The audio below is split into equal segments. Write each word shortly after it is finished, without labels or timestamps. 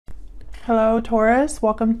Hello Taurus,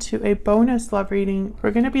 welcome to a bonus love reading.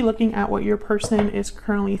 We're going to be looking at what your person is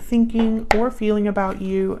currently thinking or feeling about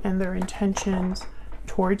you and their intentions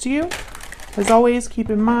towards you. As always,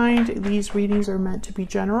 keep in mind these readings are meant to be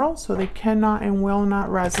general, so they cannot and will not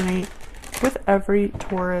resonate with every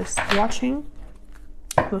Taurus watching.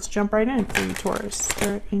 Let's jump right in for you Taurus.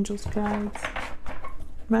 Spirit, angels, guides,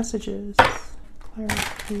 messages, clarity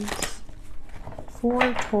please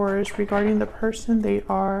for Taurus regarding the person they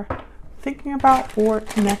are thinking about or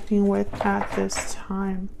connecting with at this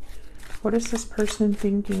time. What is this person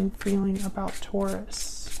thinking, feeling about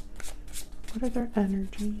Taurus? What are their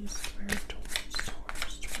energies? Spirit,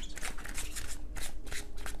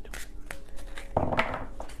 Taurus.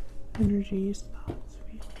 Energies, thoughts,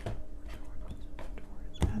 feelings,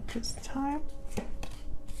 Taurus at this time.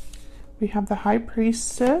 We have the High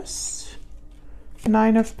Priestess,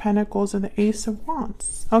 Nine of Pentacles, and the Ace of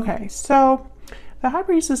Wands. Okay, so the High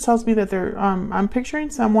Priestess tells me that they're, I'm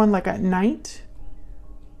picturing someone like at night.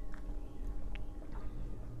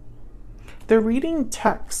 They're reading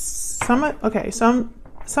texts. Some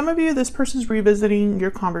of you, this person's revisiting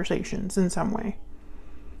your conversations in some way.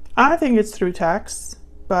 I think it's through text,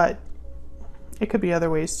 but it could be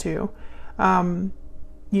other ways too.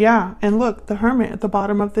 Yeah, and look, the Hermit at the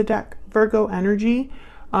bottom of the deck, Virgo energy.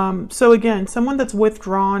 So again, someone that's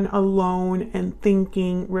withdrawn, alone, and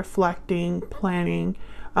thinking, reflecting, planning.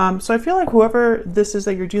 So I feel like whoever this is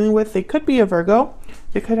that you're dealing with, they could be a Virgo.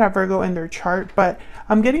 They could have Virgo in their chart, but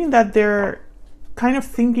I'm getting that they're kind of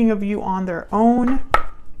thinking of you on their own,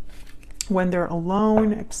 when they're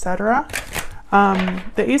alone, etc.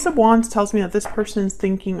 The Ace of Wands tells me that this person's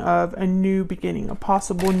thinking of a new beginning, a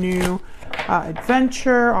possible new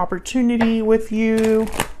adventure, opportunity with you.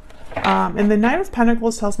 And the Knight of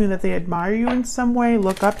Pentacles tells me that they admire you in some way,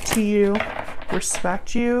 look up to you,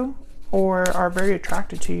 respect you, or are very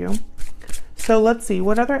attracted to you. So let's see,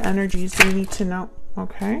 what other energies do we need to know?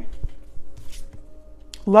 Okay.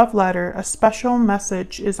 Love letter, a special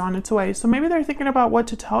message is on its way. So maybe they're thinking about what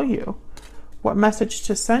to tell you, what message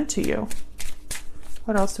to send to you.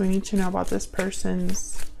 What else do we need to know about this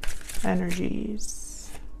person's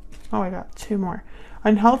energies? Oh, I got two more.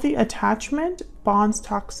 Unhealthy attachment, bonds,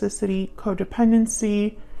 toxicity,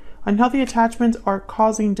 codependency. Unhealthy attachments are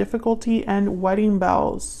causing difficulty, and wedding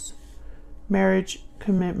bells, marriage,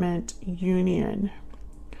 commitment, union.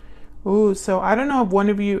 Ooh, so I don't know if one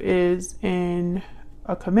of you is in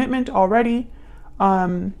a commitment already.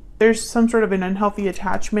 There's some sort of an unhealthy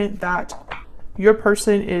attachment that your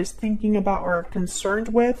person is thinking about or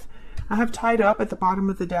concerned with. I have tied up at the bottom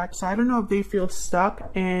of the deck, so I don't know if they feel stuck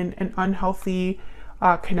in an unhealthy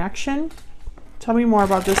connection. Tell me more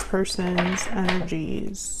about this person's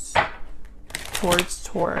energies towards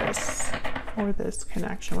Taurus for this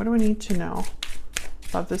connection. What do we need to know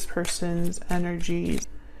about this person's energies?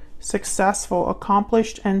 Successful,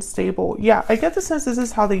 accomplished, and stable. Yeah, I get the sense this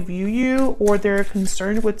is how they view you, or they're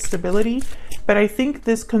concerned with stability. But I think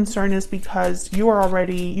this concern is because you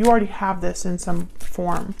already have this in some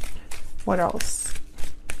form. What else?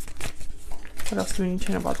 What else do we need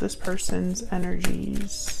to know about this person's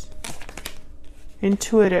energies?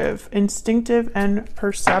 Intuitive, instinctive, and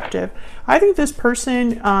perceptive. I think this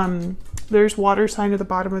person, there's water sign at the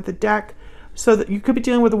bottom of the deck. So that you could be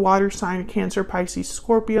dealing with a water sign, Cancer, Pisces,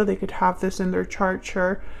 Scorpio. They could have this in their chart,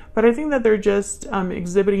 sure. But I think that they're just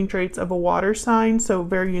exhibiting traits of a water sign. So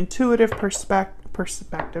very intuitive,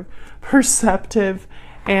 perceptive,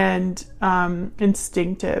 and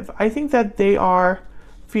instinctive. I think that they are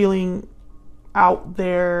feeling out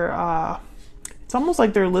there. It's almost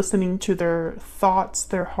like they're listening to their thoughts,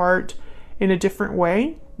 their heart in a different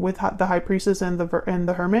way with the High Priestess and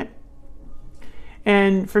the Hermit.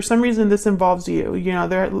 And for some reason, this involves you. You know,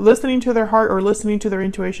 they're listening to their heart or listening to their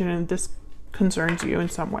intuition, and this concerns you in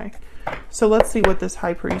some way. So let's see what this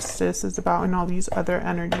High Priestess is about and all these other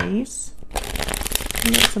energies.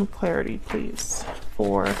 Give me some clarity, please,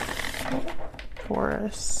 for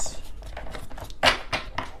Taurus.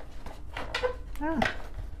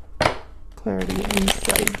 Clarity,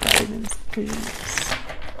 insight, guidance, please,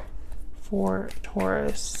 for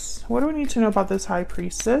Taurus. What do we need to know about this High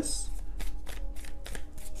Priestess?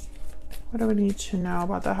 What do we need to know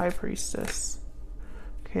about the High Priestess?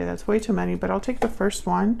 Okay, that's way too many, but I'll take the first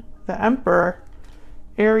one. The Emperor,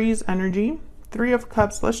 Aries energy, Three of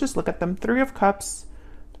Cups. Let's just look at them. Three of Cups,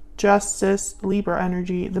 Justice, Libra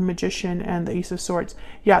energy, the Magician, and the Ace of Swords.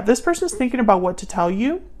 Yeah, this person's thinking about what to tell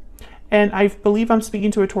you. And I believe I'm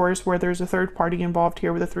speaking to a Taurus where there's a third party involved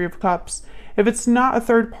here with the Three of Cups. If it's not a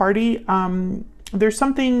third party, there's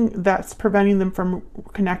something that's preventing them from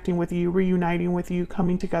connecting with you, reuniting with you,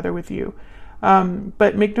 coming together with you.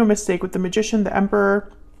 But make no mistake, with the Magician, the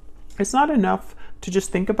Emperor, it's not enough to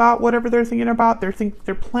just think about whatever they're thinking about.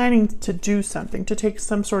 They're planning to do something, to take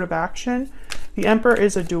some sort of action. The Emperor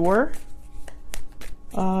is a doer.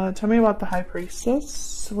 Tell me about the High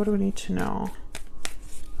Priestess. What do we need to know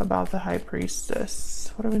about the High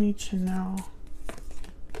Priestess? What do we need to know?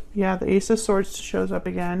 Yeah, the Ace of Swords shows up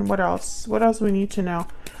again. What else? What else do we need to know?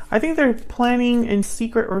 I think they're planning in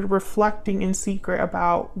secret or reflecting in secret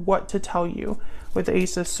about what to tell you with the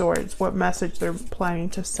Ace of Swords, what message they're planning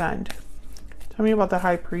to send. Tell me about the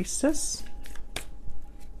High Priestess.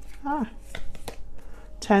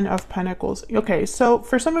 Ten of Pentacles. Okay, so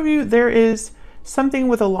for some of you, there is something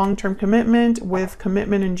with a long-term commitment, with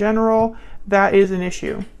commitment in general, that is an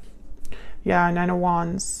issue. Yeah, Nine of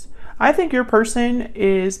Wands. I think your person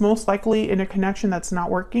is most likely in a connection that's not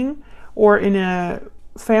working, or in a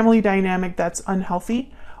family dynamic that's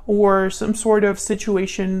unhealthy, or some sort of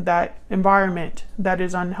situation, that environment that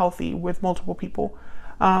is unhealthy with multiple people.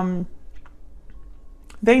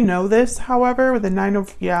 They know this, however, with the Nine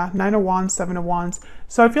of Wands, Seven of Wands.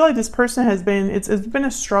 So I feel like this person has been, it's been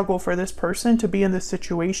a struggle for this person to be in this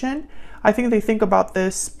situation. I think they think about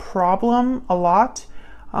this problem a lot.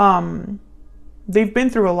 They've been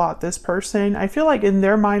through a lot, this person. I feel like in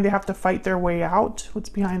their mind, they have to fight their way out. What's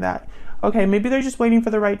behind that? Okay, maybe they're just waiting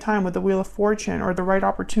for the right time with the Wheel of Fortune, or the right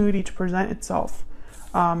opportunity to present itself.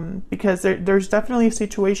 Because there's definitely a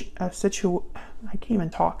situation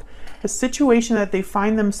that they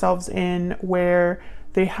find themselves in where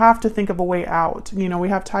they have to think of a way out. You know, we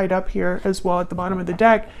have tied up here as well at the bottom of the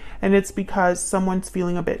deck, and it's because someone's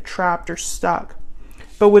feeling a bit trapped or stuck.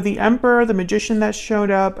 But with the Emperor, the Magician that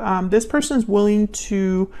showed up, this person's willing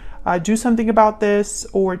to do something about this,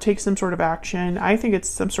 or take some sort of action. I think it's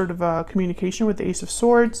some sort of communication with the Ace of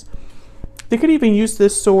Swords. They could even use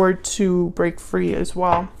this sword to break free as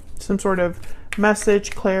well. Some sort of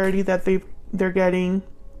message, clarity that they're getting,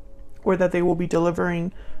 or that they will be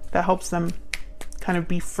delivering, that helps them kind of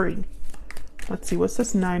be free. Let's see, what's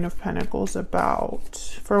this Nine of Pentacles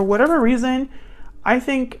about? For whatever reason, I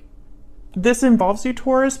think this involves you,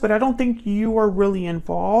 Taurus, but I don't think you are really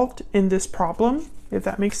involved in this problem, if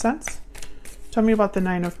that makes sense. Tell me about the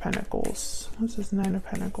Nine of Pentacles. What's this Nine of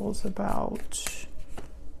Pentacles about?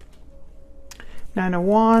 Nine of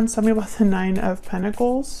Wands. Tell me about the Nine of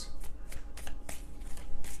Pentacles.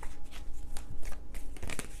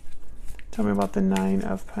 Tell me about the Nine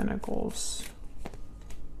of Pentacles.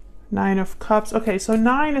 Nine of Cups. Okay, so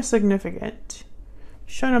 9 is significant.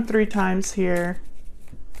 Showing up 3 times here.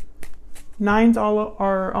 9s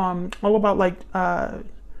all about like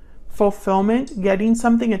fulfillment, getting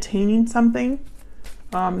something, attaining something.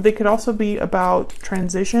 They could also be about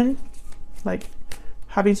transition, like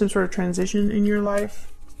having some sort of transition in your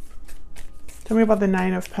life. Tell me about the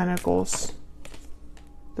Nine of Pentacles.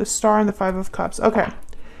 The Star and the Five of Cups. Okay.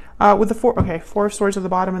 With the Four of Swords at the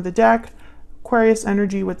bottom of the deck, Aquarius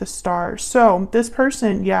energy with the Star. So this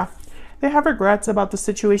person, yeah, they have regrets about the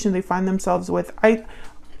situation they find themselves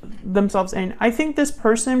in. I think this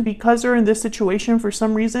person, because they're in this situation, for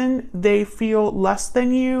some reason, they feel less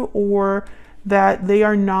than you, or that they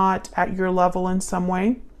are not at your level in some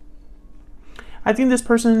way. I think this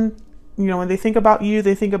person, you know, when they think about you,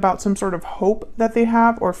 they think about some sort of hope that they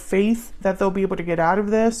have, or faith that they'll be able to get out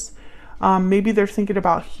of this. Maybe they're thinking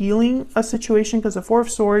about healing a situation, because the Four of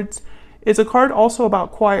Swords is a card also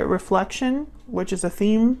about quiet reflection, which is a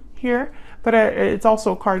theme here, but it's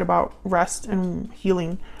also a card about rest and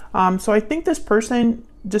healing. So I think this person,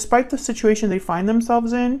 despite the situation they find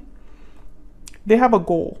themselves in, they have a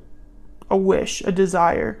goal, a wish, a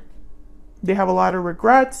desire. They have a lot of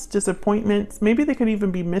regrets, disappointments. Maybe they could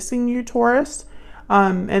even be missing you, Taurus.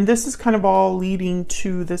 And this is kind of all leading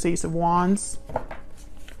to this Ace of Wands.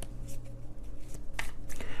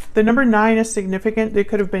 The number 9 is significant. It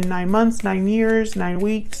could have been 9 months, 9 years, 9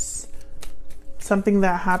 weeks. Something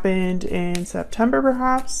that happened in September,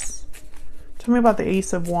 perhaps. Tell me about the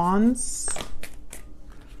Ace of Wands.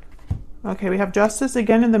 Okay, we have Justice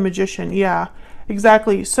again and the Magician. Yeah,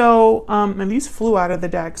 exactly. So, and these flew out of the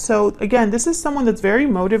deck. So again, this is someone that's very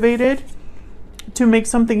motivated to make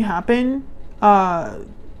something happen.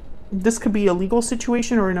 This could be a legal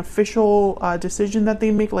situation or an official decision that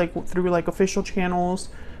they make, like through like official channels,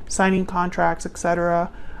 signing contracts,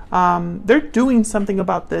 etc. They're doing something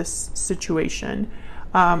about this situation.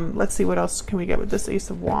 Let's see, what else can we get with this Ace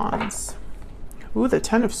of Wands? Ooh, the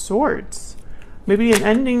Ten of Swords. Maybe an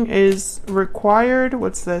ending is required.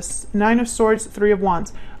 What's this? 9 of Swords, 3 of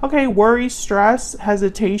Wands. Okay, worry, stress,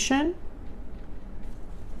 hesitation.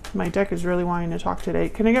 My deck is really wanting to talk today.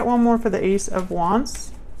 Can I get one more for the Ace of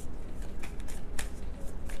Wands?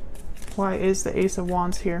 Why is the Ace of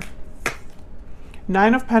Wands here?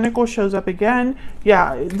 Nine of Pentacles shows up again.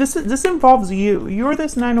 Yeah, this involves you. You're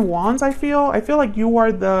this Nine of Wands, I feel. I feel like you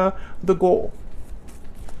are the goal.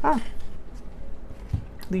 Ah.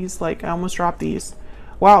 These, like, I almost dropped these.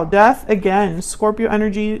 Wow, Death again. Scorpio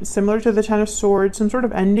energy, similar to the Ten of Swords. Some sort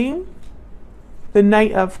of ending. The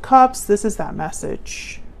Knight of Cups. This is that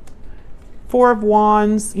message. Four of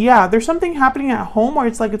Wands. Yeah, there's something happening at home where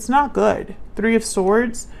it's like it's not good. Three of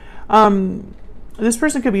Swords. This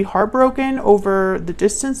person could be heartbroken over the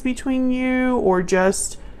distance between you, or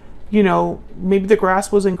just, you know, maybe the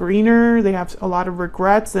grass wasn't greener. They have a lot of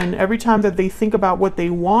regrets, and every time that they think about what they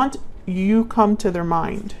want, you come to their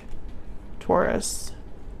mind, Taurus.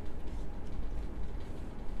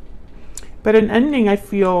 But an ending, I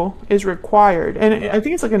feel, is required. And I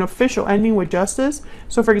think it's like an official ending with justice.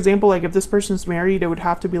 So for example, like if this person's married, it would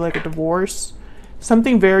have to be like a divorce.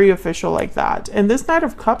 Something very official like that. And this Knight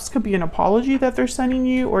of Cups could be an apology that they're sending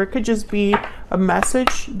you, or it could just be a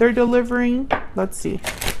message they're delivering. Let's see.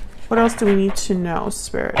 What else do we need to know,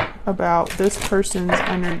 Spirit, about this person's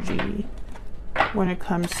energy when it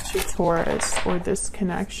comes to Taurus, or this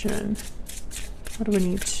connection? What do we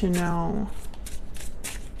need to know?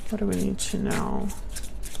 What do we need to know?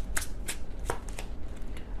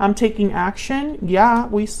 I'm taking action. Yeah,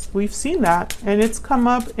 we've seen that, and it's come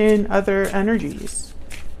up in other energies.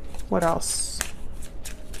 What else?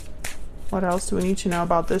 What else do we need to know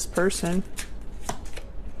about this person?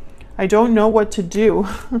 I don't know what to do.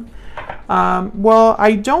 Well,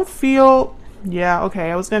 I don't feel... Yeah,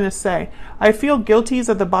 okay, I was gonna say, I feel guilty is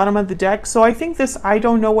at the bottom of the deck. So I think this I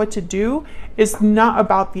don't know what to do is not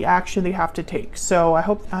about the action they have to take. So I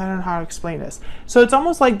don't know how to explain this. So it's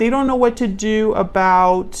almost like they don't know what to do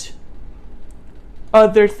about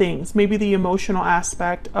other things. Maybe the emotional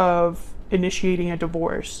aspect of initiating a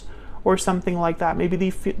divorce or something like that. Maybe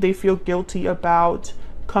they feel guilty about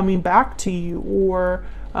coming back to you, or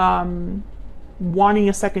wanting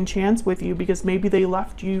a second chance with you because maybe they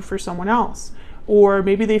left you for someone else, or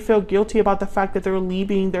maybe they feel guilty about the fact that they're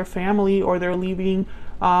leaving their family, or they're leaving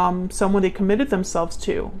someone they committed themselves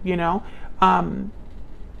to, you know. And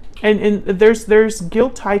there's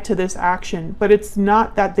guilt tied to this action, but it's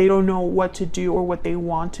not that they don't know what to do or what they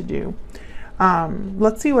want to do.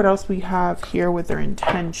 Let's see what else we have here with their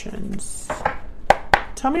intentions.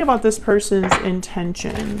 Tell me about this person's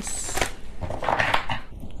intentions.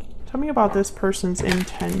 Tell me about this person's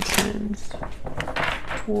intentions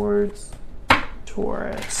towards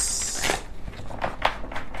Taurus.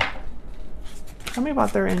 Tell me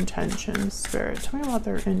about their intentions, Spirit. Tell me about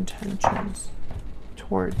their intentions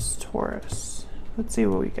towards Taurus. Let's see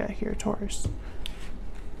what we get here, Taurus.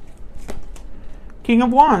 King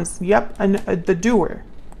of Wands. Yep, the doer.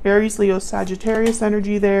 Aries, Leo, Sagittarius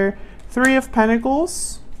energy there. Three of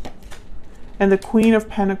Pentacles. And the Queen of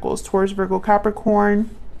Pentacles. Taurus, Virgo,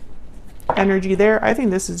 Capricorn energy there. I think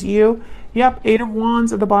this is you. Yep, Eight of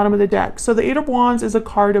Wands at the bottom of the deck. So the Eight of Wands is a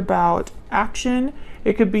card about action.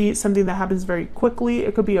 It could be something that happens very quickly.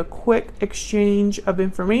 It could be a quick exchange of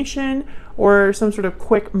information, or some sort of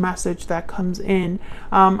quick message that comes in.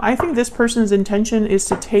 I think this person's intention is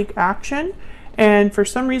to take action, and for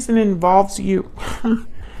some reason it involves you.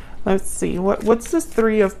 Let's see, what's this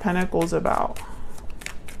Three of Pentacles about?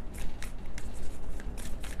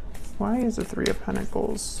 Why is the Three of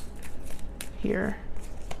Pentacles here?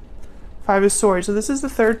 Five of Swords. So this is the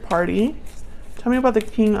third party. Tell me about the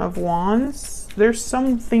King of Wands. There's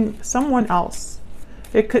someone else.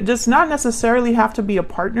 It does not necessarily have to be a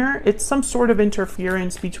partner. It's some sort of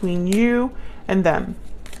interference between you and them.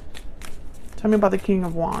 Tell me about the King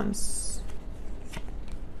of Wands.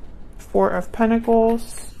 Four of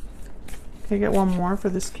Pentacles. Can I get one more for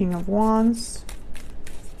this King of Wands?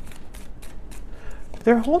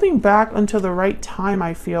 They're holding back until the right time,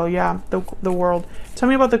 I feel. Yeah, the World. Tell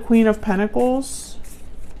me about the Queen of Pentacles.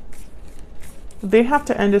 They have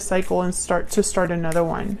to end a cycle and start another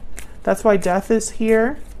one. That's why Death is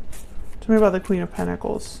here. Tell me about the Queen of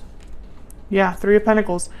Pentacles. Yeah, Three of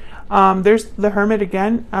Pentacles. There's the Hermit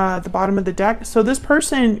again at the bottom of the deck. So this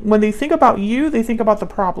person, when they think about you, they think about the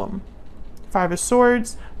problem. Five of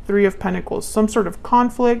Swords, Three of Pentacles. Some sort of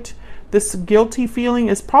conflict. This guilty feeling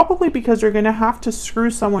is probably because you're going to have to screw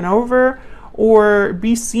someone over, or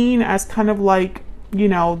be seen as kind of like, you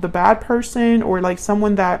know, the bad person, or like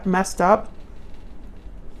someone that messed up.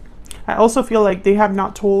 I also feel like they have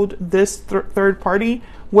not told this third party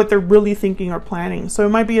what they're really thinking or planning. So it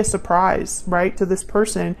might be a surprise, right, to this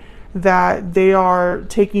person that they are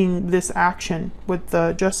taking this action with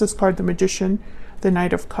the Justice card, the Magician, the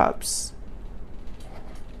Knight of Cups.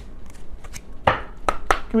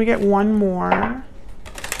 Can we get one more?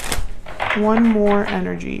 One more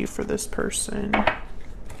energy for this person.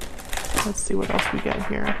 Let's see what else we get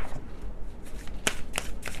here.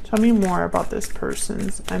 Tell me more about this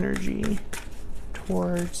person's energy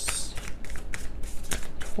towards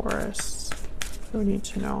Taurus. So we need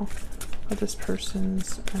to know about this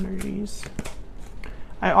person's energies.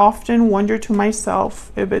 I often wonder to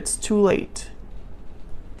myself if it's too late.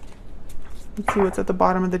 Let's see what's at the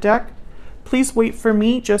bottom of the deck. Please wait for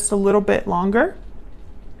me just a little bit longer.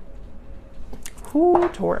 Ooh,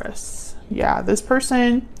 Taurus. Yeah, this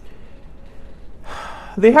person,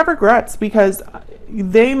 they have regrets because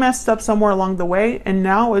they messed up somewhere along the way, and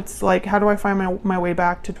now it's like, how do I find my way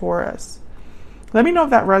back to Taurus? Let me know if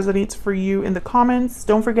that resonates for you in the comments.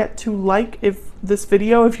 Don't forget to like this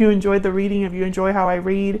video if you enjoyed the reading, if you enjoy how I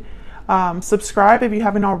read. Subscribe if you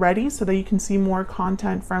haven't already so that you can see more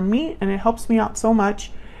content from me, and it helps me out so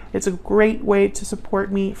much. It's a great way to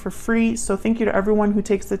support me for free, so thank you to everyone who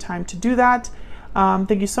takes the time to do that.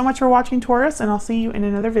 Thank you so much for watching, Taurus, and I'll see you in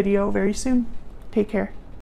another video very soon. Take care.